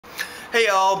Hey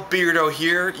y'all, Beardo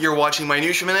here. You're watching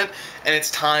MINUTIA Minute, and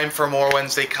it's time for more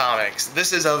Wednesday comics.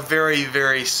 This is a very,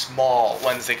 very small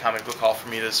Wednesday comic book haul for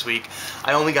me this week.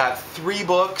 I only got 3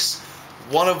 books,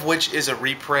 one of which is a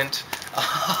reprint.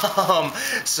 Not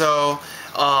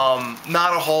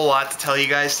a whole lot to tell you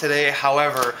guys today.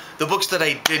 However, the books that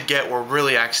I did get were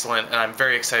really excellent, and I'm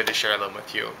very excited to share them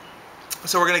with you.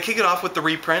 So we're going to kick it off with the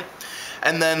reprint.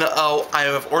 And then I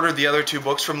have ordered the other 2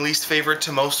 books from least favorite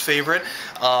to most favorite,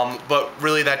 but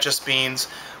really that just means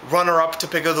runner-up to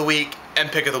pick of the week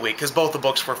and pick of the week, because both the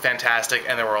books were fantastic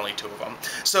and there were only 2 of them.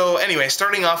 So anyway,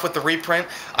 starting off with the reprint,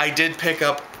 I did pick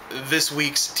up this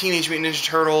week's Teenage Mutant Ninja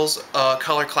Turtles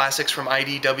Color Classics from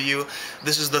IDW.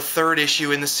 This is the 3rd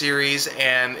issue in the series,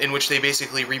 and in which they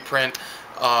basically reprint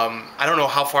I don't know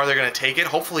how far they're going to take it,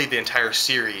 hopefully the entire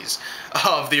series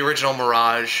of the original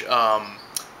Mirage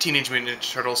Teenage Mutant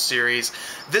Ninja Turtles series.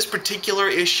 This particular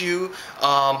issue,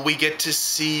 we get to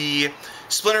see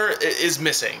Splinter is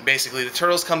missing. Basically, the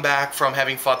Turtles come back from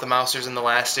having fought the Mousers in the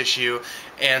last issue,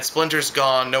 and Splinter's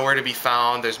gone, nowhere to be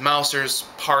found. There's Mousers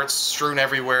parts strewn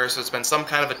everywhere, so it's been some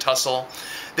kind of a tussle.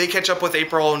 They catch up with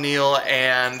April O'Neil,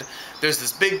 and there's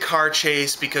this big car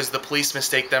chase because the police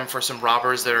mistake them for some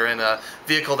robbers that are in a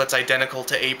vehicle that's identical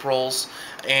to April's,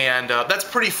 and that's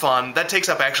pretty fun. That takes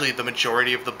up actually the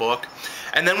majority of the book.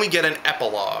 And then we get an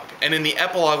epilogue, and in the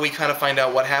epilogue we kind of find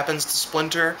out what happens to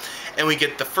Splinter, and we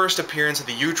get the first appearance of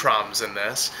the Utroms in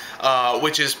this,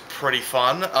 which is pretty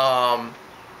fun.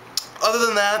 Other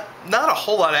than that, not a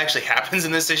whole lot actually happens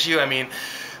in this issue. I mean,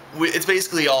 it's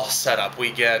basically all set up.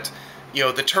 We get, you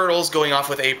know, the Turtles going off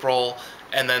with April,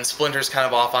 and then Splinter's kind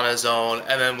of off on his own,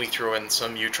 and then we throw in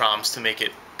some Utroms to make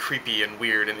it creepy and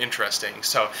weird and interesting.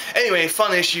 So anyway,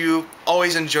 fun issue.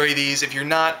 Always enjoy these. If you're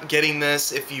not getting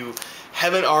this, if you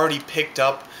haven't already picked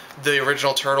up the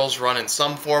original Turtles run in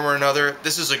some form or another,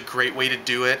 this is a great way to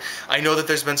do it. I know that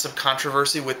there's been some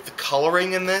controversy with the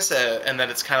coloring in this, and that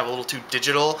it's kind of a little too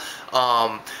digital.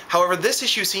 However, this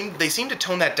issue they seem to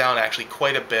tone that down actually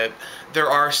quite a bit. There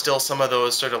are still some of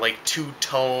those sort of like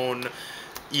two-tone,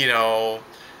 you know,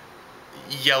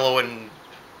 yellow and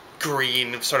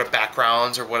green sort of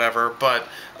backgrounds or whatever, but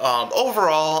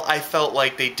overall I felt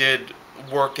like they did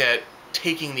work at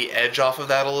taking the edge off of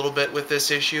that a little bit with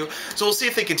this issue. So we'll see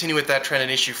if they continue with that trend in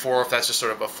issue 4, or if that's just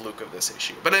sort of a fluke of this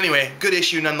issue. But anyway, good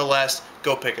issue nonetheless.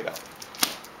 Go pick it up.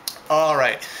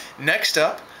 Alright, next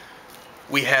up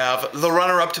we have the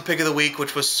runner-up to pick of the week,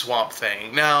 which was Swamp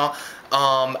Thing. Now,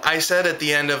 I said at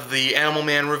the end of the Animal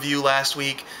Man review last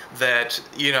week that,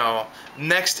 you know,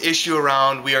 next issue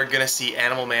around we are going to see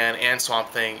Animal Man and Swamp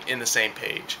Thing in the same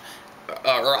page,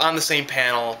 or on the same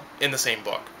panel in the same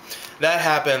book. That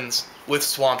happens with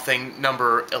Swamp Thing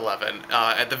number 11.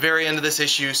 At the very end of this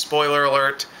issue, spoiler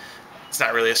alert, it's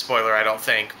not really a spoiler I don't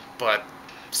think, but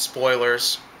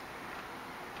spoilers.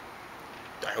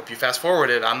 I hope you fast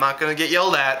forwarded. I'm not going to get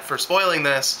yelled at for spoiling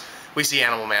this. We see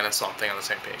Animal Man and Swamp Thing on the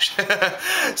same page.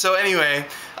 So anyway,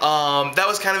 that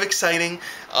was kind of exciting.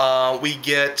 We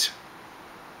get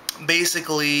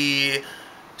basically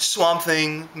Swamp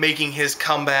Thing making his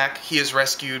comeback. He is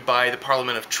rescued by the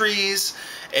Parliament of Trees,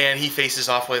 and he faces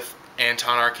off with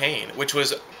Anton Arcane, which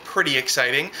was pretty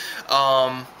exciting.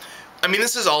 I mean,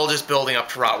 this is all just building up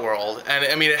to Rot World, and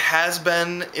I mean, it has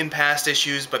been in past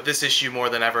issues, but this issue more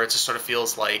than ever, it just sort of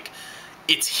feels like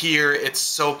it's here, it's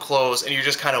so close, and you're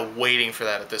just kind of waiting for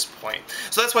that at this point.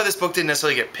 So that's why this book didn't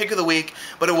necessarily get pick of the week,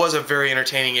 but it was a very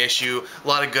entertaining issue. A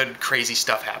lot of good, crazy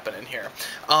stuff happening here.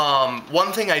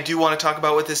 One thing I do want to talk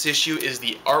about with this issue is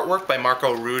the artwork by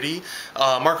Marco Rudy.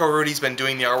 Marco Rudy's been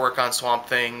doing the artwork on Swamp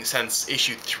Thing since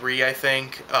issue 3, I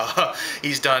think.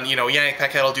 He's done, you know, Yannick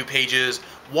Paquette will do pages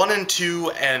 1 and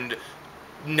 2 and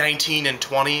 19 and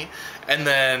 20, and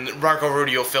then Marco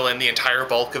Rudy will fill in the entire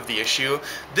bulk of the issue.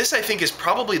 This, I think, is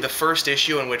probably the first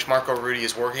issue in which Marco Rudy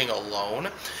is working alone.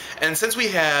 And since we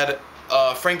had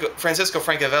Francisco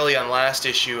Francavelli on last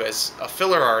issue as a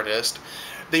filler artist,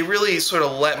 they really sort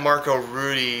of let Marco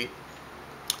Rudy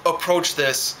approach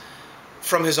this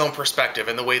from his own perspective,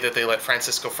 in the way that they let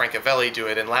Francisco Francavelli do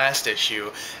it in last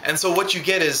issue. And so what you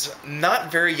get is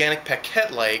not very Yannick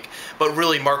Paquette-like, but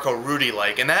really Marco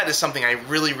Rudy-like, and that is something I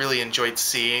really, really enjoyed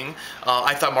seeing.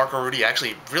 I thought Marco Rudy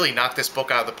actually really knocked this book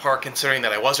out of the park, considering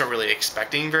that I wasn't really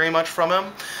expecting very much from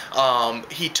him.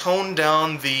 He toned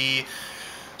down the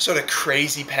sort of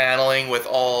crazy paneling with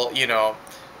all, you know,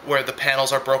 where the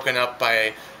panels are broken up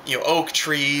by, you know, oak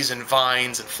trees and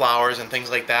vines and flowers and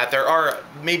things like that. There are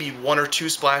maybe 1 or 2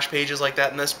 splash pages like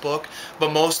that in this book,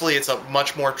 but mostly it's a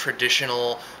much more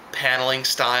traditional paneling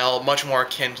style, much more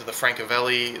akin to the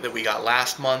Francavelli that we got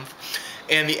last month.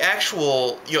 and the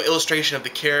actual, you know, illustration of the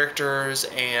characters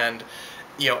and,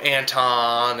 you know,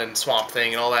 Anton and Swamp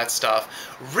Thing and all that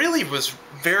stuff really was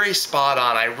very spot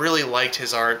on. I really liked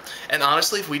his art, and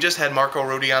honestly, if we just had Marco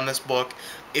Rudy on this book,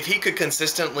 if he could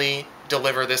consistently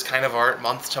deliver this kind of art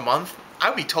month to month,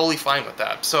 I'd be totally fine with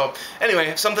that. So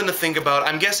anyway, something to think about.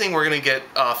 I'm guessing we're going to get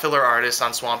filler artists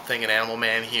on Swamp Thing and Animal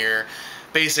Man here,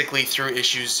 basically through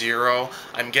issue 0.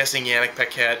 I'm guessing Yannick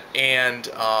Paquette and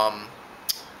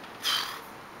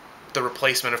the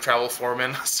replacement of Travel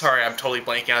Foreman. Sorry, I'm totally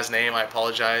blanking on his name. I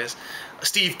apologize.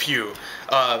 Steve Pugh.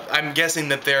 I'm guessing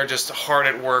that they're just hard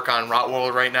at work on Rot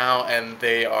World right now, and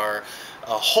they are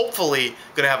hopefully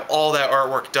going to have all that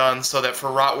artwork done so that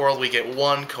for Rot World we get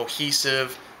one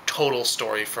cohesive, total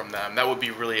story from them. That would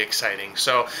be really exciting.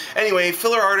 So anyway,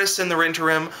 filler artists in the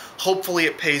interim. Hopefully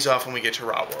it pays off when we get to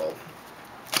Rot World.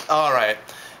 Alright,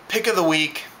 pick of the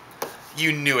week.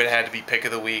 You knew it had to be pick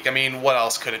of the week. I mean, what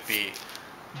else could it be?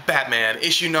 Batman,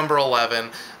 issue number 11.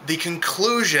 The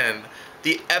conclusion,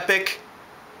 the epic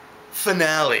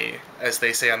finale, as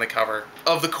they say on the cover,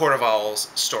 of the Court of Owls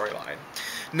storyline.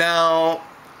 Now,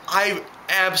 I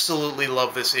absolutely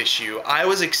love this issue. I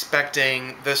was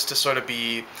expecting this to sort of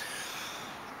be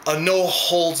a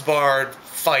no-holds-barred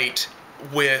fight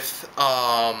with,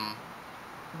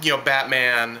 you know,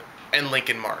 Batman and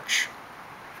Lincoln March.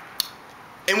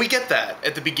 And we get that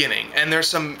at the beginning, and there's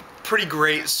some pretty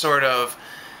great sort of,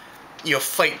 you know,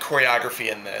 fight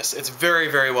choreography in this. It's very,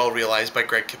 very well realized by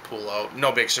Greg Capullo.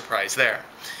 No big surprise there.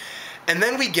 And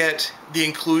then we get the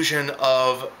inclusion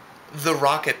of the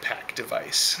Rocket Pack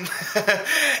device.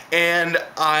 And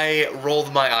I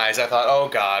rolled my eyes. I thought, oh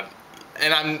god.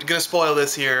 And I'm going to spoil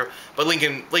this here, but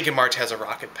Lincoln March has a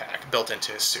rocket pack built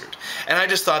into his suit. And I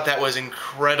just thought that was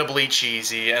incredibly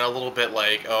cheesy and a little bit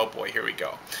like, oh boy, here we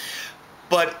go.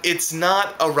 But it's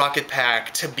not a rocket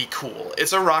pack to be cool.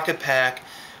 It's a rocket pack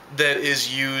that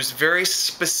is used very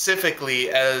specifically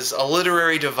as a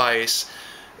literary device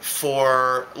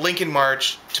for Lincoln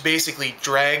March to basically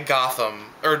drag Gotham,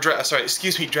 or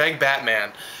drag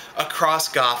Batman across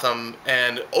Gotham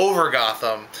and over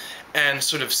Gotham and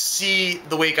sort of see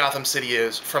the way Gotham City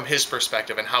is from his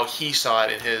perspective and how he saw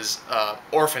it in his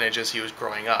orphanage as he was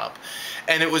growing up.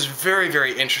 And it was very,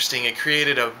 very interesting. It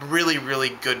created a really, really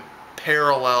good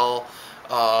parallel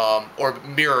or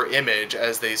mirror image,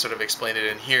 as they sort of explained it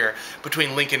in here,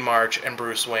 between Lincoln March and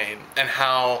Bruce Wayne, and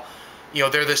how, you know,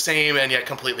 they're the same and yet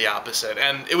completely opposite.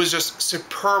 And it was just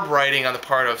superb writing on the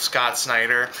part of Scott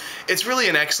Snyder. It's really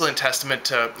an excellent testament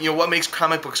to, you know, what makes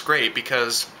comic books great,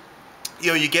 because, you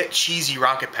know, you get cheesy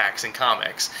rocket packs in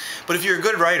comics, but if you're a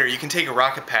good writer, you can take a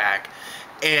rocket pack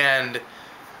and,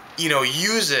 you know,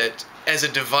 use it as a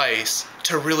device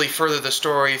to really further the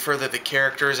story, further the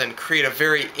characters, and create a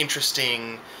very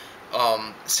interesting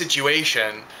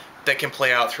situation that can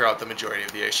play out throughout the majority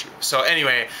of the issue. So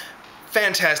anyway,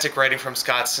 fantastic writing from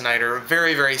Scott Snyder,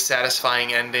 very, very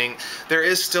satisfying ending. There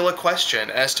is still a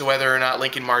question as to whether or not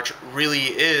Lincoln March really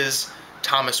is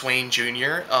Thomas Wayne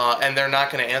Jr., and they're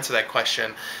not going to answer that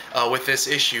question with this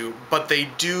issue, but they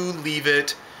do leave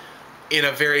it in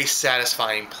a very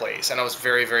satisfying place, and I was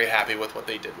very, very happy with what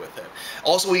they did with it.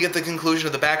 Also, we get the conclusion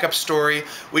of the backup story,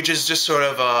 which is just sort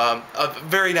of a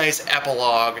very nice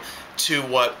epilogue to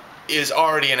what is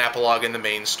already an epilogue in the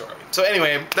main story. So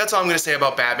anyway, that's all I'm going to say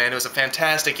about Batman. It was a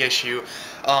fantastic issue.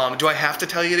 Do I have to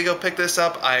tell you to go pick this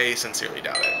up? I sincerely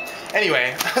doubt it.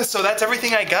 Anyway, so that's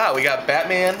everything I got. We got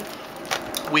Batman,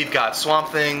 we've got Swamp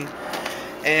Thing,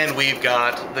 and we've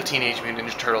got the Teenage Mutant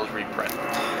Ninja Turtles reprint.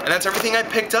 And that's everything I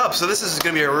picked up. So this is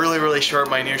going to be a really, really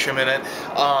short Minutia Minute.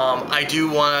 I do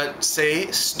want to say,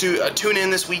 tune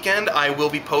in this weekend. I will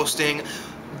be posting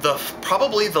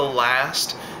probably the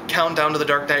last Countdown to the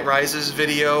Dark Knight Rises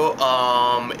video.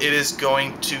 It is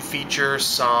going to feature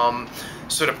some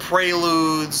sort of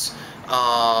preludes,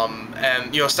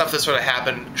 and, you know, stuff that sort of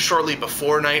happened shortly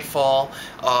before Nightfall.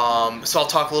 So I'll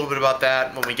talk a little bit about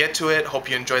that when we get to it. Hope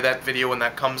you enjoy that video when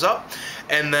that comes up.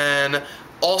 And then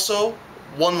also,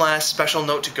 one last special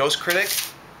note to Ghost Critic.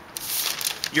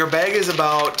 Your bag is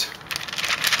about,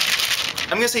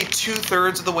 I'm going to say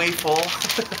 2/3 of the way full.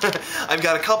 I've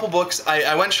got a couple books.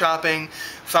 I went shopping,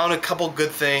 found a couple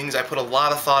good things. I put a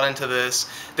lot of thought into this.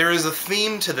 There is a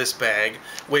theme to this bag,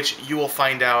 which you will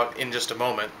find out in just a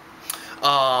moment.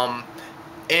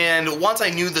 And once I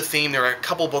knew the theme, there were a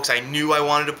couple books I knew I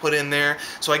wanted to put in there.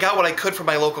 So I got what I could from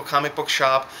my local comic book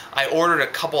shop. I ordered a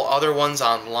couple other ones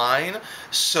online,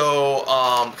 so,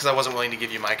 because I wasn't willing to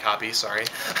give you my copy, sorry.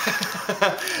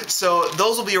 So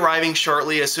those will be arriving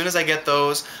shortly. As soon as I get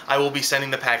those, I will be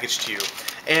sending the package to you.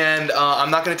 And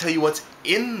I'm not going to tell you what's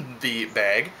in the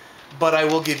bag, but I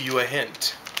will give you a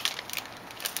hint.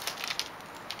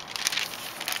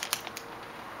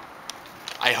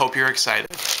 I hope you're excited.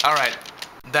 Alright,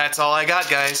 that's all I got,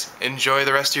 guys. Enjoy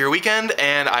the rest of your weekend,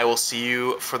 and I will see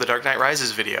you for the Dark Knight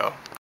Rises video.